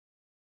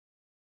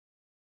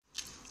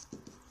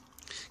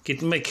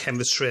Getting my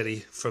canvas ready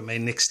for my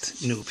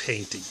next new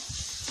painting.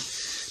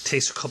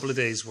 Takes a couple of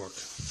days work.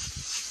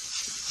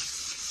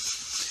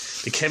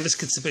 The canvas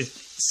gets about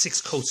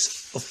 6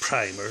 coats of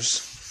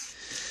primers.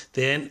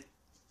 Then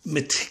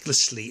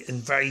meticulously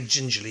and very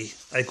gingerly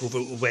I go over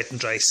it with wet and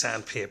dry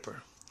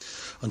sandpaper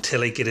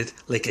until I get it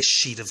like a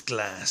sheet of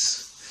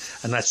glass.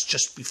 And that's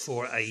just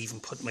before I even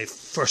put my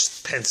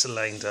first pencil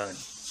line down.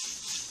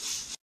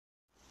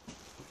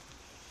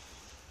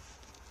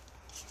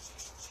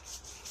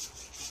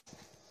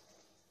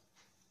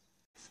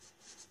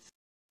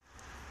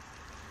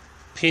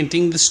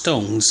 Painting the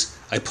stones,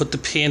 I put the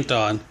paint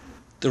on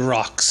the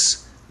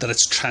rocks that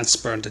it's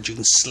transparent, that you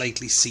can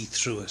slightly see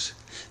through it.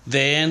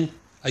 Then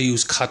I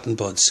use cotton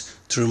buds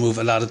to remove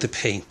a lot of the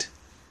paint.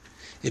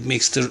 It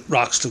makes the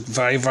rocks look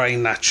very, very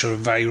natural,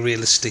 very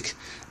realistic,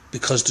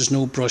 because there's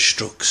no brush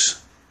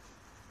strokes.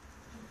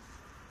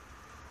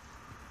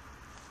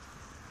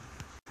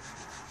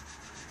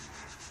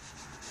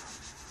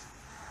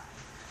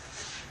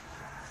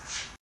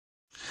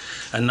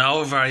 And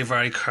now very,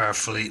 very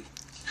carefully,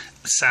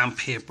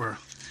 sandpaper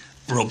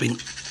rubbing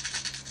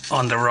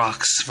on the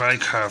rocks very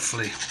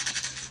carefully,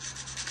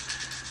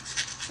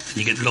 and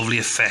you get lovely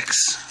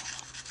effects.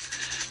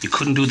 You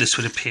couldn't do this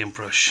with a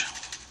paintbrush.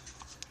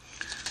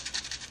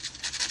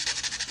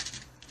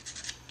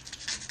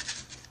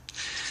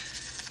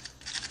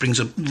 Brings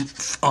up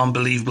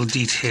unbelievable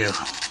detail.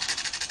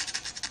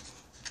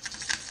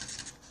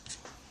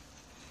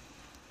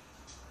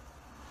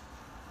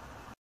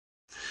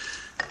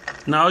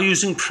 Now,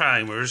 using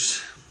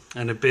primers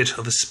and a bit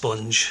of a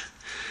sponge,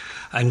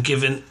 I'm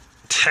giving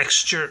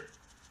texture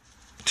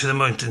to the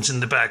mountains in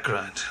the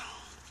background.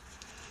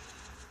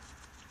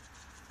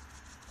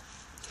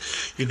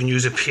 You can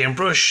use a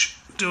paintbrush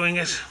doing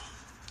it.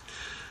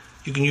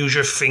 You can use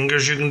your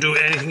fingers, you can do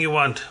anything you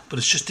want, but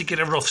it's just to get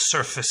a rough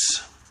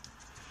surface.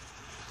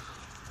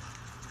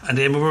 And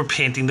then when we're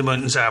painting the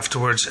mountains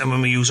afterwards, and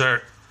when we use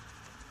our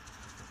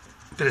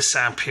bit of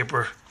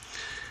sandpaper,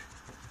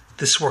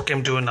 this work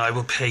I'm doing now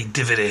will pay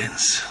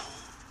dividends.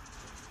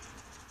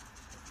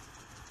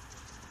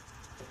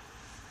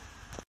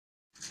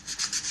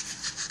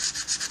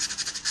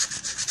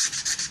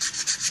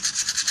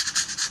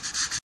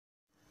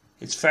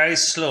 It's very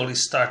slowly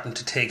starting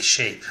to take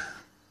shape.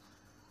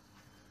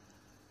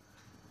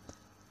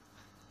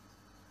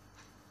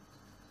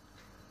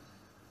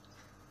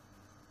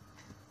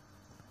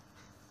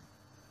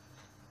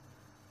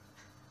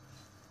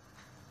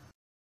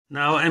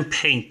 Now I'm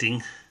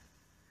painting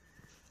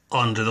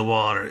under the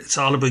water. It's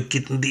all about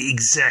getting the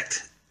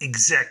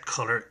exact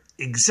colour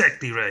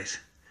exactly right.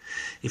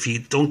 If you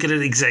don't get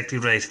it exactly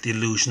right, the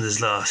illusion is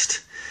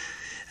lost.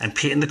 And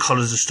painting the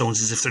colours of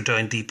stones as if they're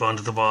down deep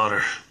under the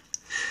water,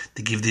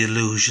 to give the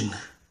illusion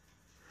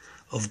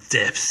of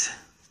depth.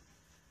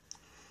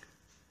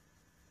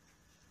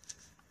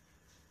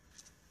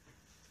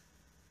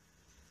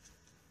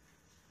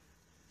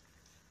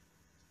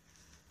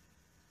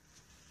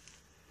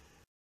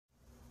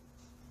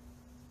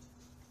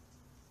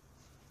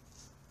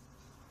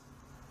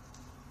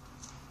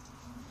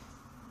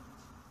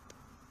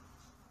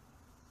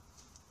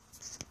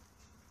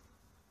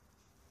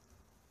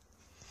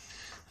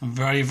 I'm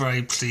very,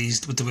 very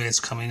pleased with the way it's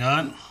coming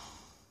on.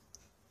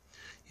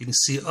 You can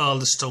see all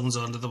the stones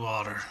under the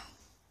water,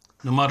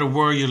 no matter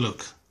where you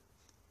look.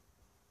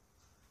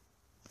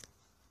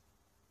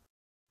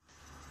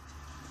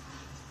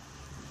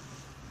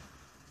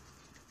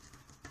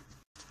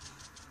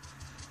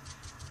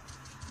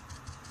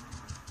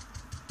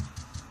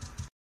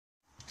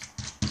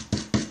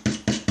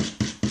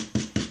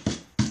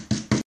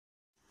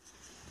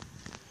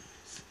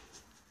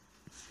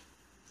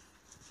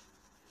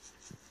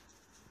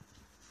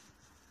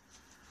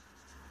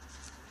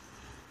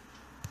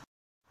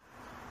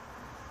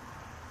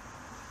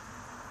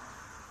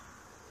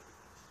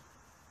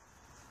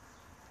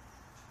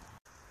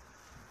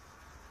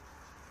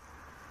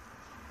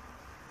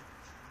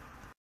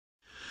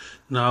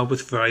 Now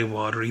with very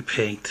watery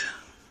paint,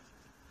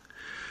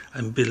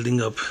 I'm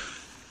building up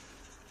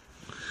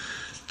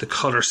the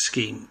colour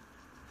scheme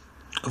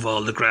of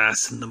all the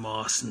grass and the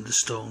moss and the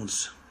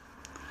stones.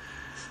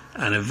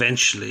 And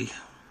eventually,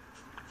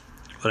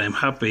 when I'm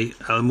happy,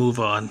 I'll move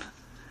on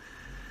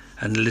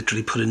and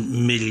literally put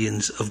in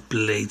millions of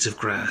blades of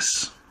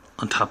grass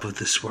on top of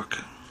this work.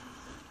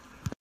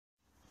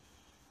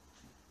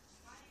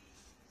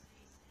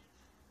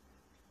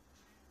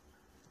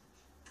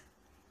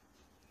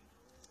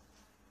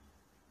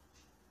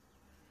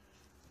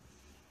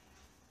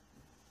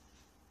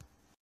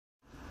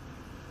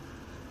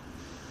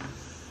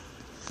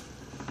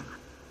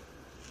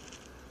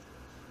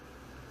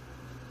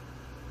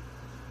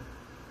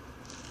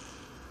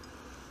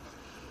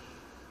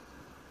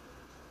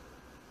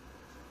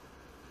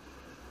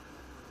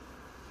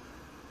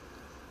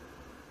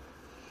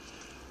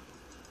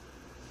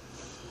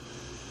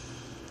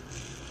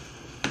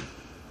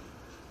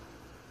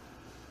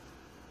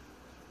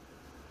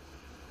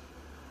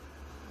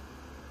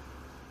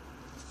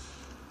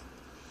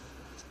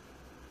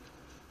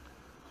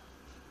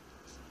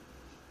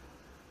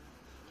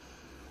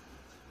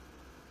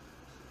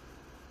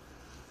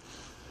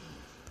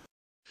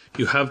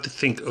 you have to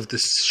think of the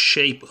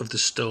shape of the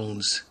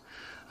stones,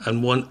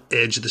 and one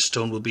edge of the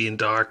stone will be in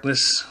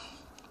darkness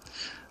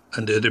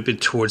and the other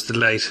bit towards the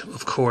light,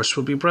 of course,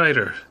 will be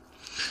brighter.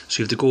 So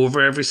you have to go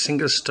over every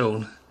single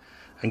stone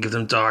and give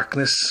them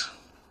darkness.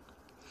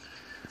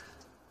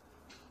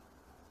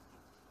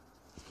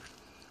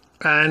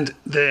 And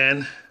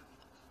then,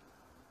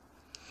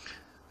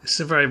 this is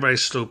a very, very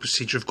slow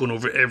procedure of going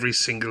over every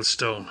single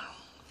stone.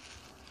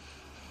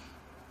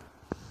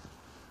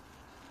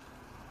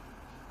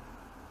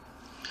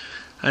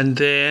 And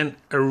then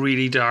a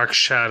really dark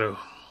shadow.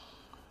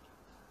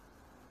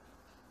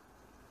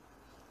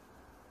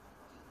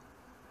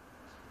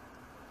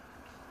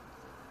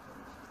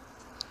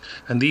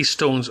 And these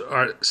stones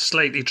are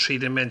slightly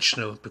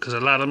three-dimensional because a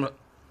lot of them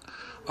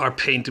are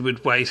painted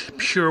with white,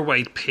 pure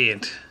white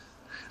paint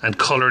and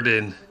coloured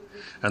in,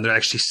 and they're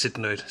actually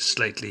sitting out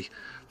slightly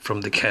from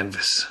the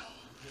canvas.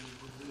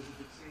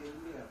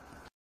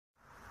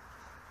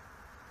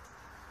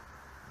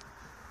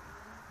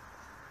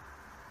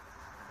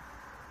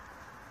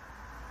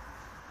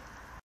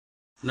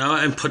 Now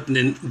I'm putting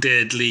in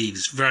dead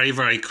leaves very,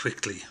 very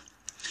quickly.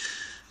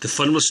 The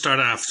fun will start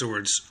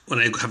afterwards when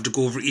I have to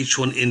go over each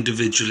one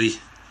individually,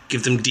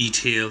 give them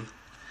detail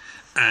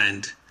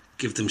and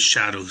give them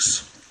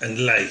shadows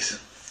and light.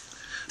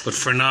 But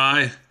for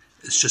now,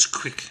 it's just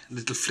quick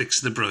little flicks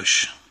of the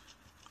brush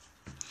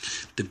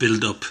to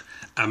build up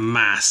a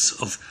mass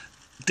of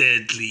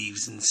dead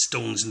leaves and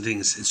stones and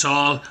things. It's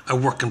all a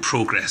work in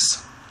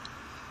progress.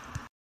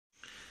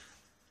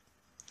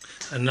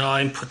 And now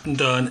I'm putting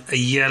down a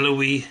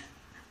yellowy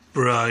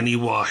browny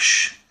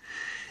wash.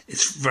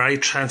 It's very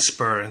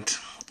transparent.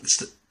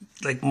 It's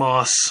like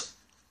moss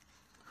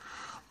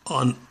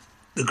on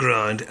the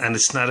ground, and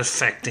it's not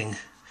affecting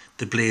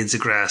the blades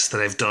of grass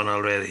that I've done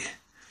already.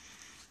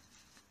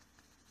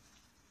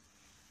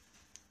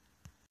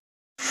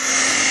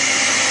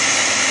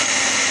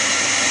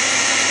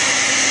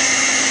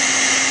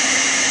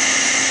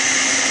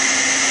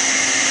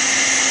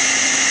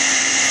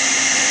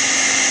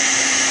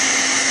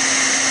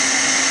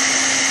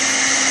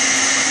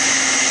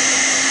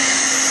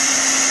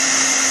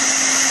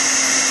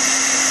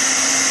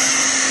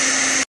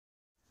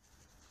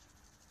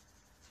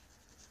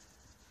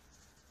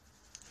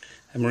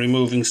 I'm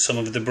removing some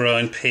of the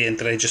brown paint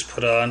that I just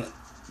put on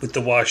with the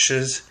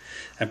washes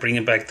and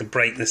bringing back the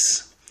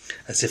brightness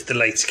as if the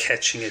light's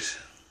catching it.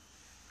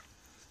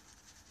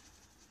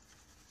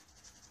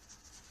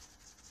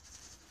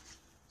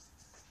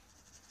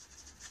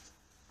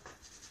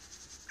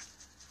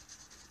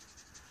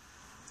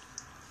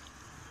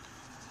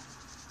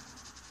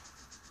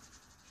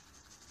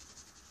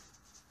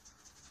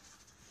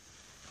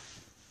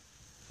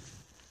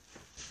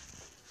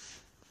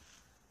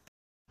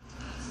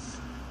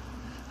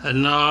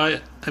 And now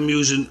I'm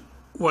using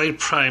white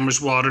primers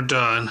watered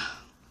down,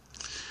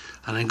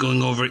 and I'm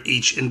going over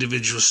each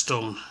individual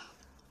stone,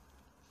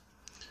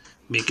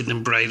 making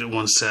them bright at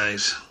one side.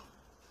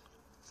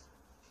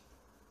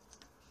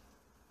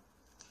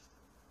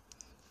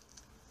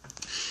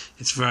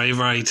 It's very,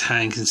 very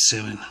time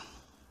consuming,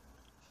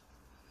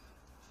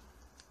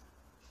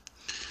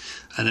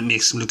 and it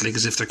makes them look like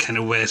as if they're kind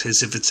of wet,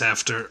 as if it's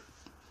after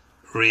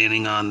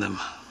raining on them,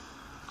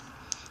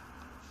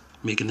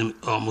 making them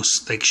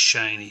almost like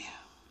shiny.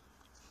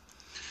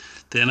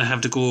 Then I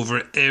have to go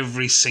over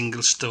every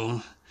single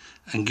stone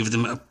and give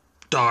them a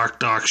dark,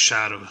 dark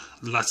shadow.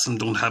 Lots of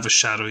them don't have a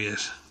shadow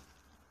yet.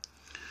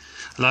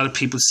 A lot of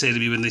people say to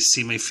me when they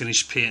see my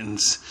finished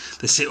paintings,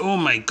 they say, "Oh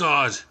my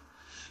God,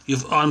 you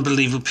have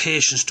unbelievable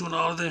patience doing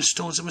all of them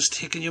stones. It must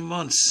have taken you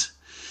months."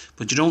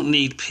 But you don't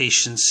need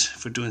patience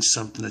for doing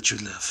something that you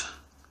love.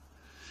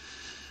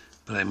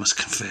 But I must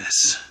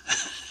confess,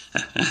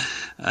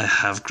 I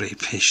have great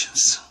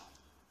patience.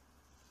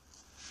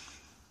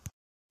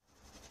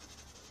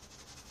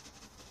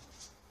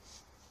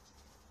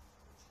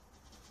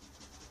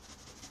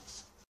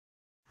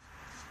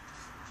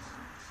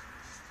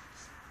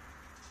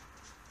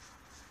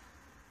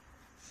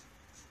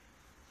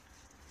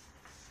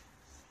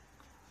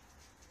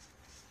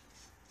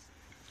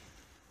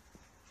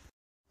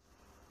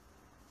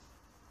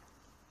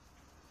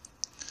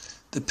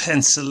 The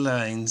pencil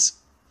lines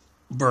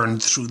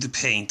burned through the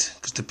paint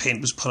because the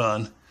paint was put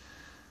on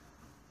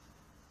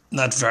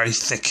not very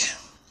thick,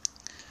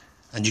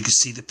 and you can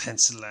see the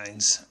pencil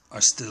lines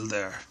are still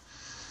there.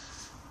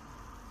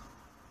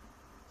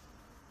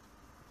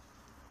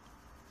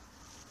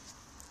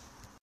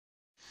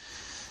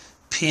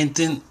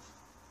 Painting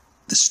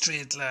the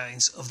straight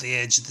lines of the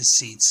edge of the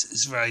seats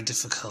is very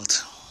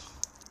difficult.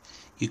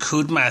 You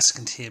could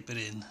masking tape it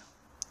in,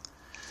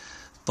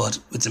 but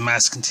with the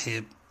masking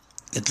tape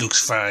it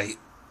looks very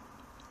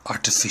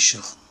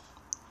artificial.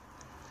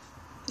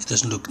 It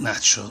doesn't look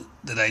natural.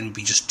 The line would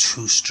be just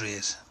too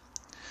straight.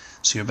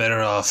 So you're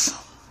better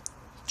off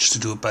just to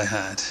do it by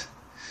hand.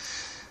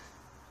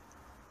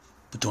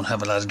 But don't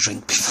have a lot of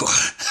drink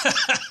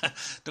before.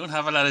 Don't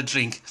have a lot of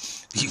drink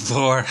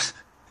before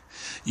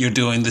you're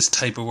doing this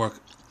type of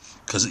work,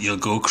 because you'll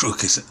go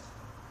crooked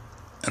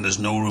and there's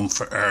no room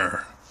for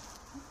error.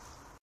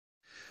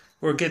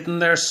 We're getting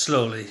there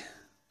slowly.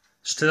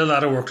 Still a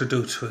lot of work to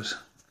do to it.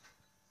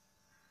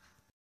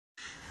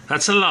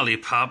 That's a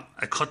lollipop.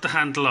 I cut the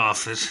handle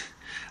off it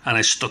and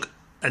I stuck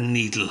a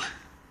needle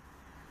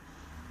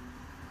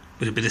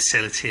with a bit of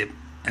sellotape,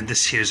 and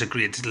this here is a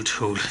great little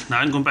tool. Now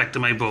I'm going back to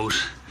my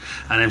boat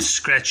and I'm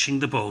scratching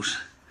the boat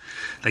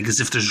like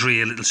as if there's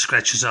real little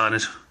scratches on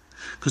it,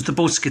 because the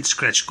boats get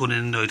scratched going in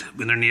and out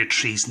when they're near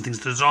trees and things.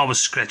 There's always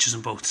scratches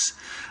in boats,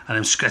 and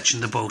I'm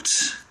scratching the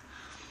boats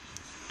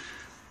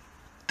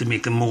to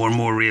make them more and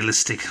more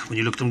realistic. When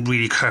you look at them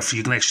really carefully,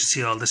 you can actually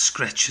see all the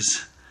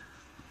scratches.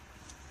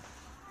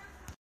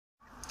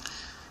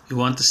 You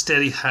want a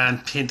steady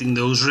hand painting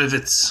those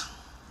rivets.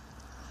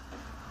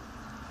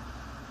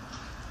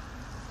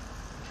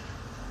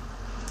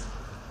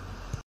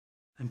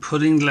 I'm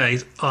putting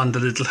light on the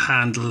little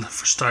handle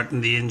for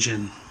starting the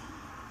engine.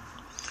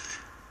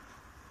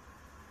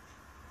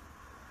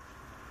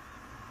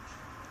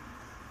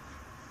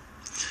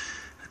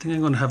 I think I'm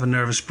going to have a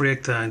nervous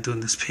breakdown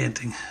doing this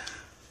painting.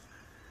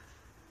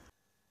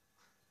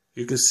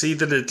 You can see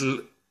the little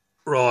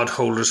rod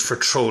holders for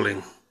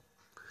trolling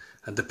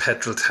and the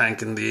petrol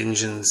tank in the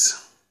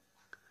engines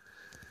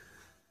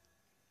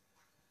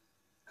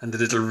and the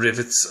little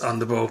rivets on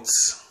the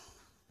boats.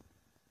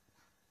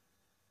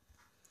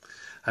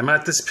 I'm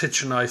at this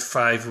picture now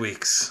 5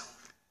 weeks,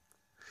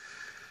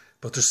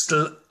 but there's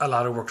still a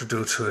lot of work to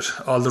do to it.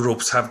 All the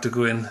ropes have to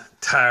go in,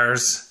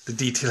 tires, the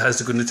detail has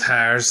to go in the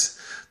tires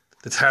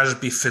will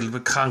be filled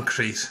with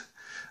concrete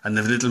and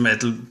the little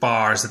metal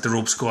bars that the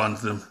ropes go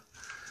onto them.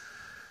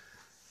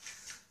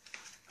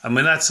 And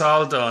when that's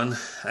all done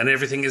and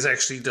everything is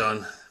actually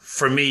done,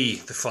 for me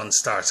the fun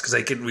starts, because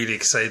I get really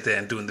excited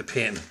then doing the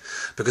painting,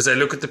 because I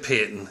look at the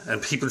painting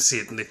and people see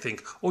it and they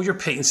think, oh, your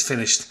painting's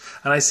finished,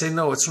 and I say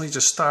no, it's only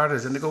just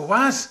started, and they go,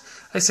 what?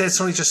 I say it's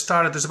only just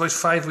started, there's about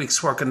 5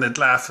 weeks work, and they'd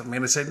laugh at me,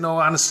 and I say no,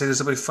 honestly, there's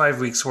about 5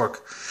 weeks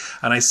work,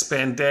 and I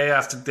spend day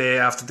after day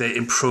after day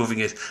improving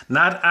it,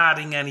 not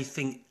adding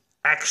anything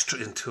extra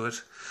into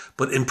it,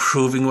 but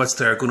improving what's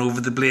there, going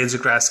over the blades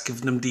of grass,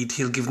 giving them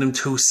detail, giving them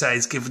two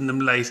sides, giving them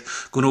light,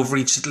 going over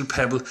each little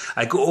pebble.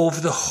 I go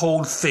over the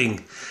whole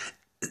thing,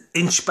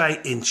 inch by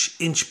inch,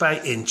 inch by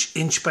inch,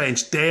 inch by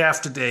inch, day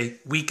after day,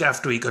 week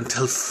after week,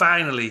 until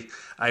finally,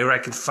 I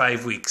reckon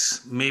 5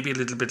 weeks, maybe a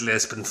little bit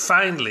less, but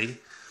finally,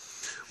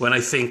 when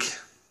I think,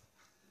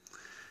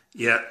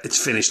 yeah, it's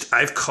finished,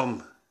 I've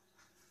come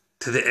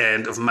to the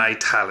end of my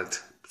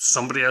talent.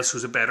 Somebody else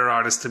who's a better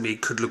artist than me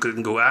could look at it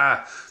and go,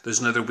 there's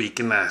another week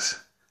in that.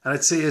 And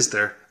I'd say, is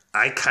there?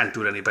 I can't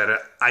do it any better.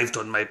 I've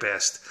done my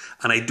best.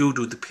 And I do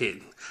the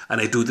painting.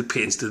 And I do the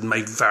paintings to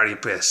my very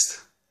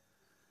best.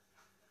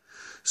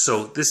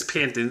 So this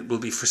painting will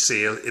be for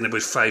sale in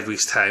about 5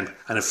 weeks' time.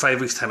 And in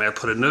 5 weeks' time, I'll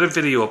put another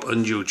video up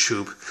on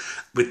YouTube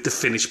with the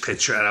finished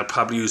picture. And I'll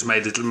probably use my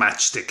little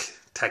matchstick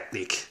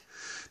technique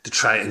to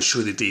try and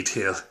show the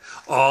detail.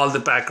 All the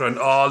background,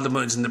 all the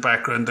mountains in the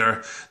background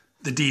there,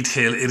 the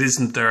detail, it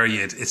isn't there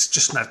yet. It's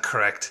just not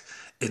correct.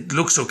 It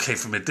looks okay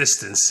from a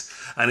distance,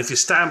 and if you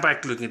stand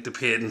back looking at the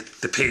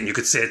painting, you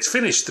could say it's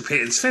finished, the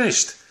painting's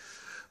finished.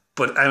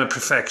 But I'm a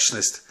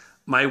perfectionist.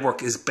 My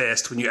work is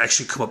best when you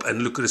actually come up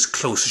and look at it as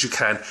close as you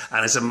can,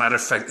 and as a matter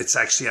of fact, it's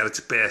actually at its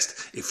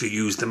best if you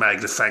use the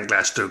magnifying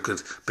glass to look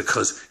at it,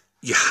 because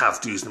you have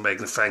to use the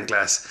magnifying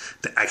glass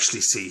to actually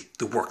see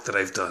the work that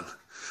I've done.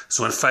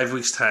 So in 5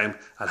 weeks' time,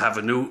 I'll have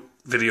a new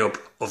video up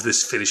of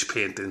this finished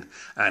painting,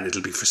 and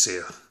it'll be for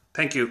sale.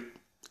 Thank you.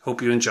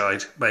 Hope you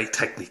enjoyed my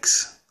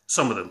techniques.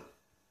 Some of them.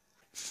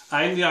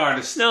 I'm the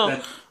artist. No.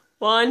 That...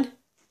 1,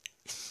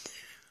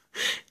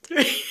 3.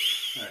 Right.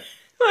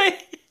 Wait.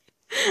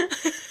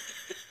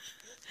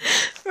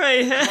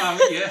 Right. Come on,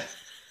 yeah.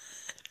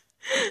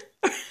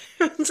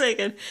 1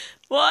 second.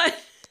 1.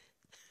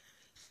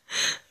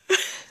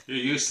 You're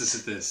useless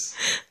at this.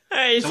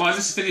 Alright. Come on,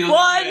 this video.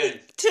 1,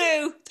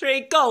 2,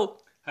 3, go.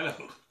 Hello.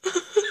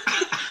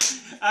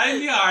 I'm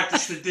the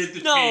artist that did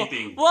the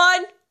painting.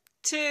 1,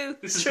 2,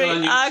 This is 3.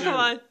 on YouTube. Come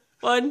on.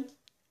 1.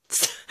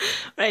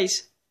 Right.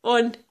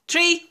 1,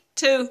 3,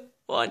 2,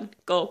 1,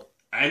 go.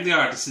 I'm the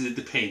artist that did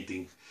the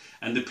painting,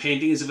 and the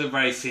painting is of a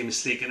very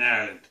famous lake in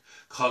Ireland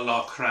called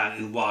Lough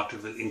in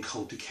Waterville in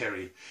County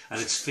Kerry,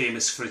 and it's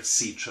famous for its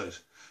sea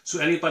trout. So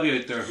anybody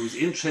out there who's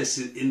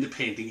interested in the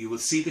painting, you will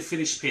see the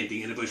finished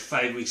painting in about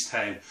 5 weeks'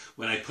 time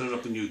when I put it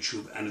up on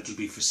YouTube, and it'll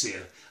be for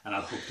sale, and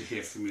I'll hope to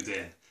hear from you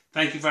then.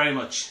 Thank you very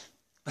much.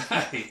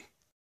 Bye.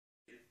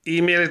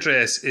 Email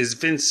address is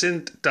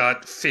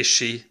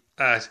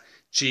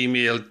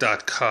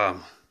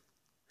vincent.fishy@gmail.com.